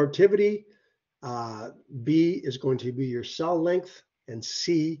absorptivity. B is going to be your cell length, and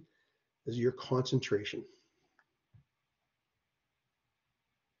C is your concentration.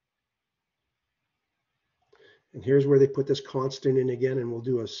 And here's where they put this constant in again, and we'll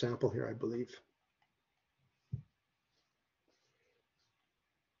do a sample here, I believe.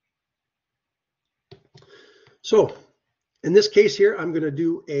 So in this case here, I'm going to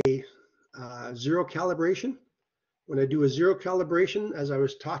do a zero calibration. When I do a zero calibration, as I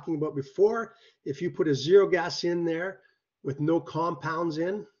was talking about before, if you put a zero gas in there with no compounds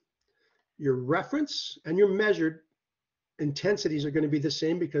in, your reference and your measured intensities are going to be the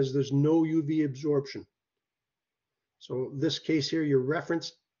same because there's no UV absorption. So this case here, your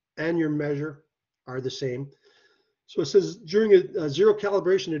reference and your measure are the same. So it says during a zero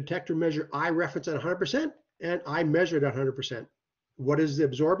calibration, the detector measure I reference at 100% and I measured at 100%. What is the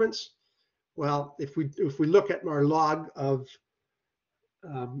absorbance? Well, if we look at our log of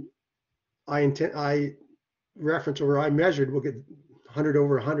I reference over I measured, we'll get 100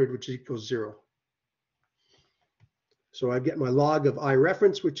 over 100, which equals 0. So I get my log of I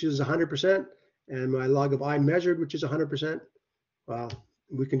reference, which is 100%, and my log of I measured, which is 100%. Well,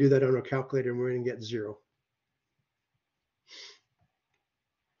 we can do that on our calculator, and we're going to get 0.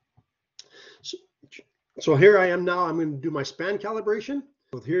 So here I am now. I'm going to do my span calibration.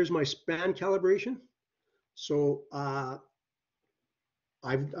 So here's my span calibration. So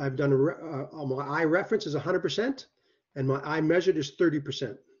I've done my I reference is 100%, and my I measured is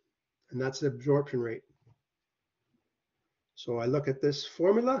 30%, and that's the absorption rate. So I look at this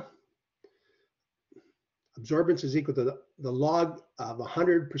formula. Absorbance is equal to the log of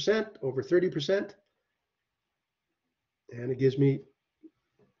 100% over 30%, and it gives me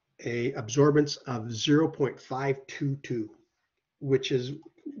a absorbance of 0.522, which is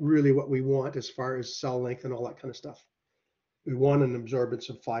really what we want as far as cell length and all that kind of stuff. We want an absorbance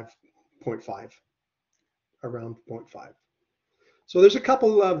of 5.5, around 0.5. So there's a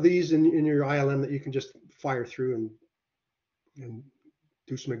couple of these in your ILM that you can just fire through and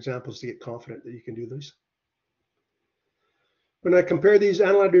do some examples to get confident that you can do these. When I compare these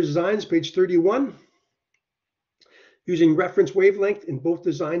analyzer designs, page 31, using reference wavelength in both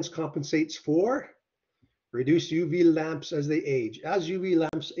designs compensates for reduced UV lamps as they age. As UV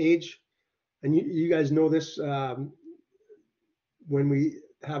lamps age, and you guys know this, when we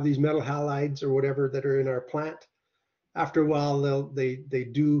have these metal halides or whatever that are in our plant, after a while they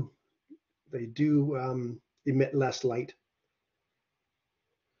do emit less light.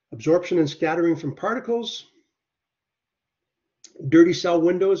 Absorption and scattering from particles. Dirty cell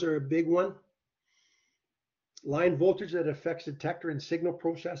windows are a big one. Line voltage that affects detector and signal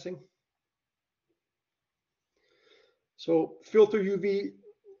processing. So filter UV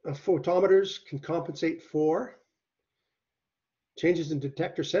photometers can compensate for changes in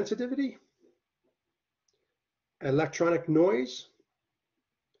detector sensitivity, electronic noise,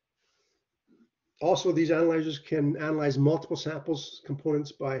 Also, these analyzers can analyze multiple samples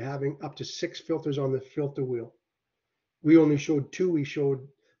components by having up to 6 filters on the filter wheel. We only showed 2. We showed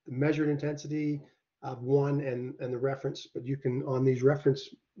the measured intensity of 1 and the reference, but you can, on these reference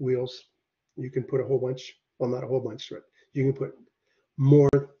wheels, you can put a whole bunch, well, not a whole bunch, but you can put more,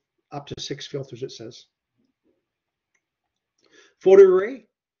 up to 6 filters, it says. Photo array.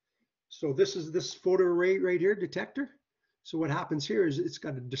 So this is this photo array right here, detector. So what happens here is it's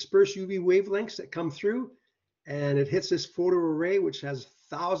got a dispersed UV wavelengths that come through, and it hits this photo array, which has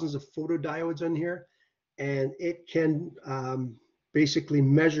thousands of photodiodes on here, and it can basically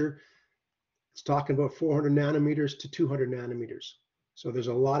measure. It's talking about 400 nanometers to 200 nanometers. So there's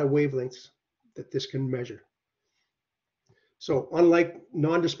a lot of wavelengths that this can measure. So unlike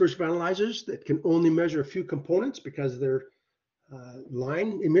non-dispersive analyzers that can only measure a few components because they're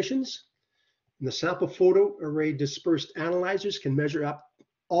line emissions, and the sample photo array dispersed analyzers can measure up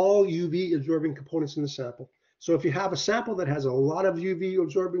all UV absorbing components in the sample. So if you have a sample that has a lot of UV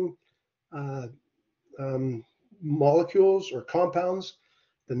absorbing molecules or compounds,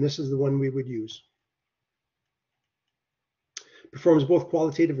 then this is the one we would use. Performs both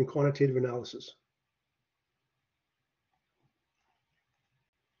qualitative and quantitative analysis.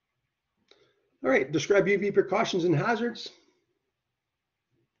 All right, describe UV precautions and hazards.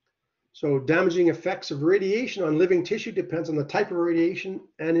 So damaging effects of radiation on living tissue depends on the type of radiation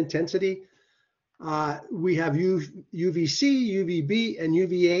and intensity. We have UVC, UVB, and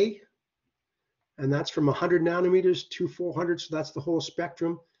UVA, and that's from 100 nanometers to 400, so that's the whole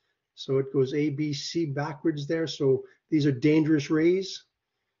spectrum. So it goes A, B, C backwards there. So these are dangerous rays.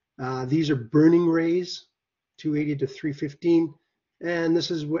 These are burning rays, 280 to 315. And this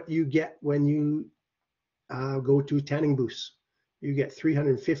is what you get when you go to tanning booths. You get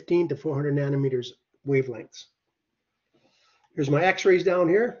 315 to 400 nanometers wavelengths. Here's my X-rays down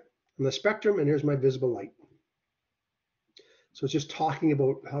here on the spectrum, and here's my visible light. So it's just talking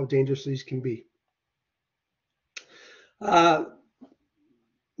about how dangerous these can be. My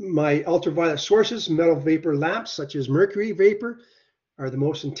ultraviolet sources, metal vapor lamps such as mercury vapor, are the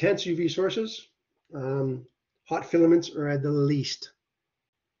most intense UV sources. Hot filaments are at the least.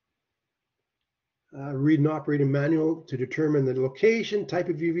 Read an operating manual to determine the location, type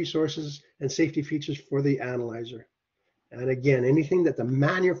of UV sources, and safety features for the analyzer. And again, anything that the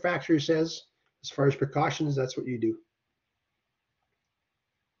manufacturer says as far as precautions, that's what you do.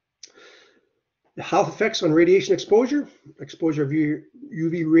 The health effects on radiation exposure. Exposure of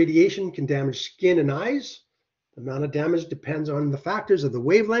UV radiation can damage skin and eyes. The amount of damage depends on the factors of the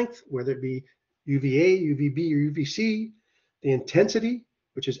wavelength, whether it be UVA, UVB, or UVC, the intensity,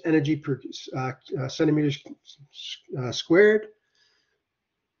 which is energy per centimeters squared,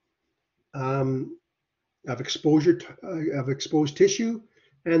 of exposure of exposed tissue,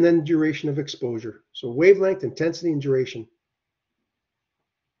 and then duration of exposure. So wavelength, intensity, and duration.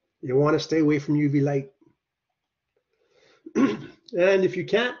 You want to stay away from UV light. And if you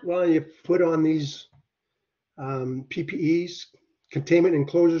can't, well, you put on these PPEs, containment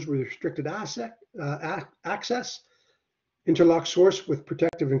enclosures with restricted access, interlock source with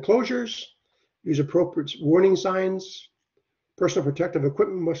protective enclosures, use appropriate warning signs. Personal protective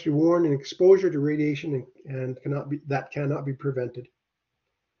equipment must be worn in exposure to radiation and cannot be prevented.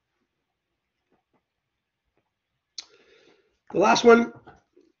 The last one,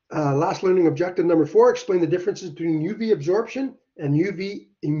 last learning objective number 4, explain the differences between UV absorption and UV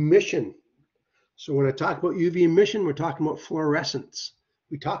emission. So when I talk about UV emission, we're talking about fluorescence.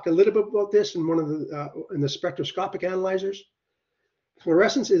 We talked a little bit about this in one of the in the spectroscopic analyzers.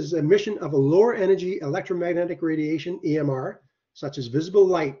 Fluorescence is emission of a lower energy electromagnetic radiation, EMR, such as visible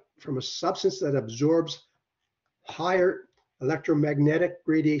light from a substance that absorbs higher electromagnetic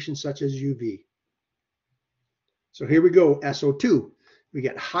radiation, such as UV. So here we go, SO2. We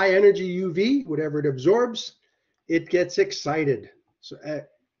get high energy UV, whatever it absorbs, it gets excited. So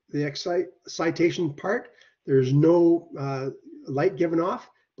the excitation part, there's no light given off,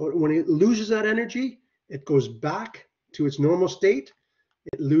 but when it loses that energy, it goes back to its normal state.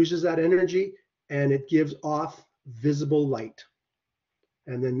 It loses that energy and it gives off visible light.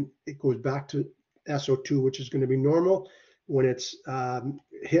 And then it goes back to SO2, which is going to be normal. When it's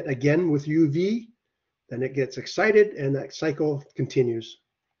hit again with UV, then it gets excited and that cycle continues.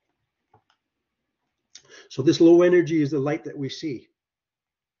 So this low energy is the light that we see.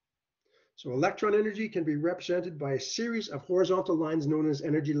 So electron energy can be represented by a series of horizontal lines known as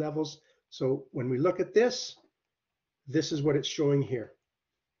energy levels. So when we look at this, this is what it's showing here.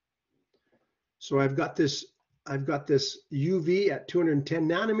 So I've got this UV at 210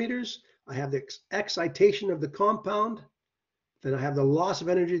 nanometers. I have the excitation of the compound. Then I have the loss of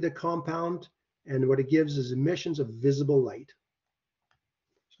energy of the compound. And what it gives is emissions of visible light.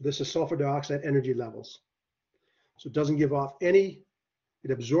 So this is sulfur dioxide energy levels. So it doesn't give off any,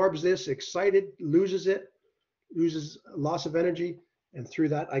 it absorbs this, excited, loses it, loses loss of energy, and through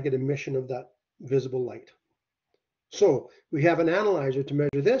that I get emission of that visible light. So we have an analyzer to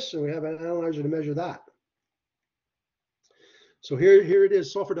measure this, and we have an analyzer to measure that. So here it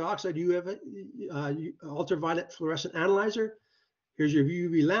is, sulfur dioxide. You have an ultraviolet fluorescent analyzer. Here's your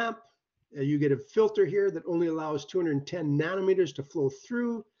UV lamp. You get a filter here that only allows 210 nanometers to flow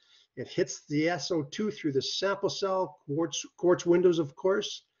through. It hits the SO2 through the sample cell, quartz windows, of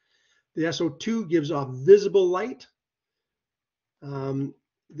course. The SO2 gives off visible light.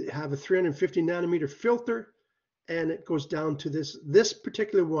 They have a 350 nanometer filter, and it goes down to this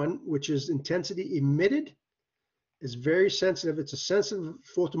particular one, which is intensity emitted, is very sensitive. It's a sensitive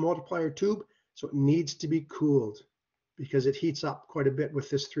photomultiplier tube, so it needs to be cooled because it heats up quite a bit with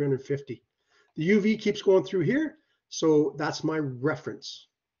this 350. The UV keeps going through here, so that's my reference.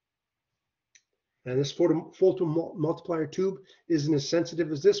 And this photomultiplier tube isn't as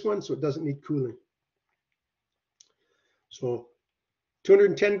sensitive as this one, so it doesn't need cooling. So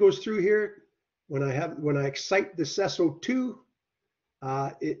 210 goes through here. When I excite this SO2,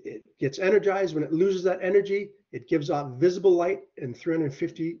 it gets energized. When it loses that energy, it gives off visible light in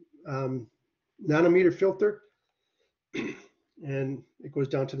 350 nanometer filter, and it goes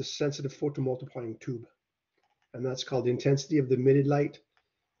down to the sensitive photomultiplying tube, and that's called the intensity of the emitted light,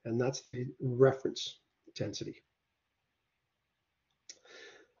 and that's the reference intensity.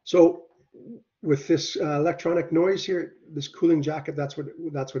 So with this electronic noise here, this cooling jacket, that's what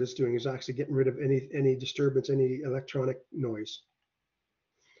it's doing, is actually getting rid of any disturbance, any electronic noise.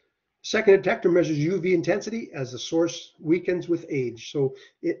 Second detector measures UV intensity as the source weakens with age. So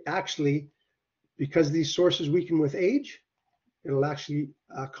it actually, because these sources weaken with age, it'll actually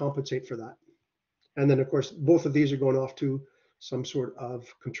compensate for that. And then of course, both of these are going off to some sort of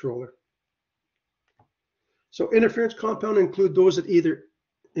controller. So interference compound include those that either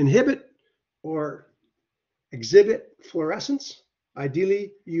inhibit or exhibit fluorescence.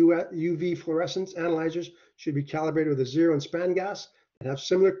 Ideally, UV fluorescence analyzers should be calibrated with a zero and span gas and have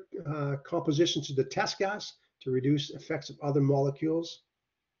similar compositions to the test gas to reduce effects of other molecules.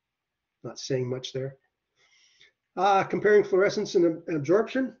 Not saying much there. Comparing fluorescence and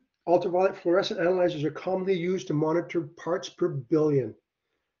absorption, ultraviolet fluorescent analyzers are commonly used to monitor parts per billion.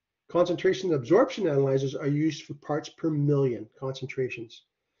 Concentration absorption analyzers are used for parts per million concentrations.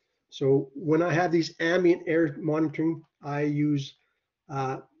 So when I have these ambient air monitoring, I use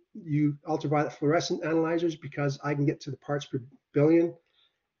ultraviolet fluorescent analyzers because I can get to the parts per billion.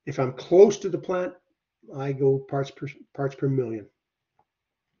 If I'm close to the plant, I go parts per million.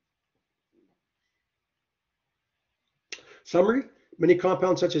 Summary: many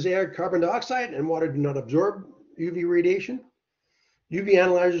compounds such as air, carbon dioxide, and water do not absorb UV radiation. UV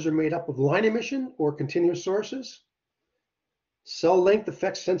analyzers are made up of line emission or continuous sources. Cell length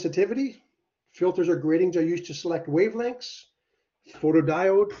affects sensitivity. Filters or gratings are used to select wavelengths.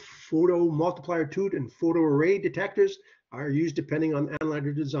 Photodiode, photomultiplier tube, and photoarray detectors are used depending on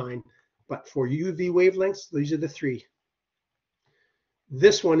analyzer design. But for UV wavelengths, these are the three.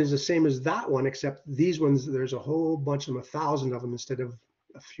 This one is the same as that one, except these ones, there's a whole bunch of them, 1,000 of them instead of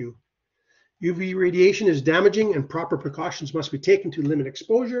a few. UV radiation is damaging and proper precautions must be taken to limit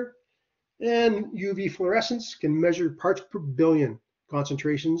exposure. And UV fluorescence can measure parts per billion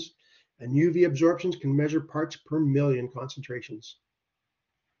concentrations, and UV absorptions can measure parts per million concentrations.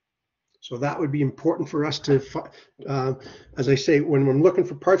 So that would be important for us to, as I say, when I'm looking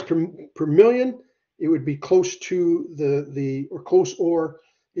for parts per million, it would be close to or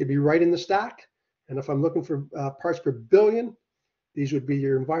it'd be right in the stack. And if I'm looking for parts per billion, these would be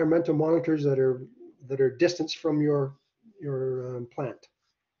your environmental monitors that are distance from your plant.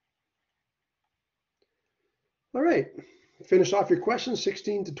 All right, finish off your questions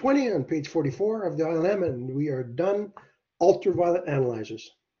 16 to 20 on page 44 of the ILM, and we are done. Ultraviolet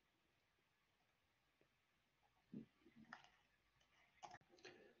analyzers.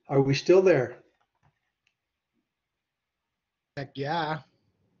 Are we still there? Heck yeah.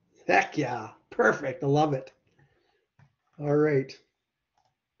 Heck yeah, perfect, I love it. All right,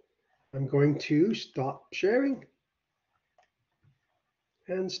 I'm going to stop sharing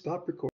and stop recording.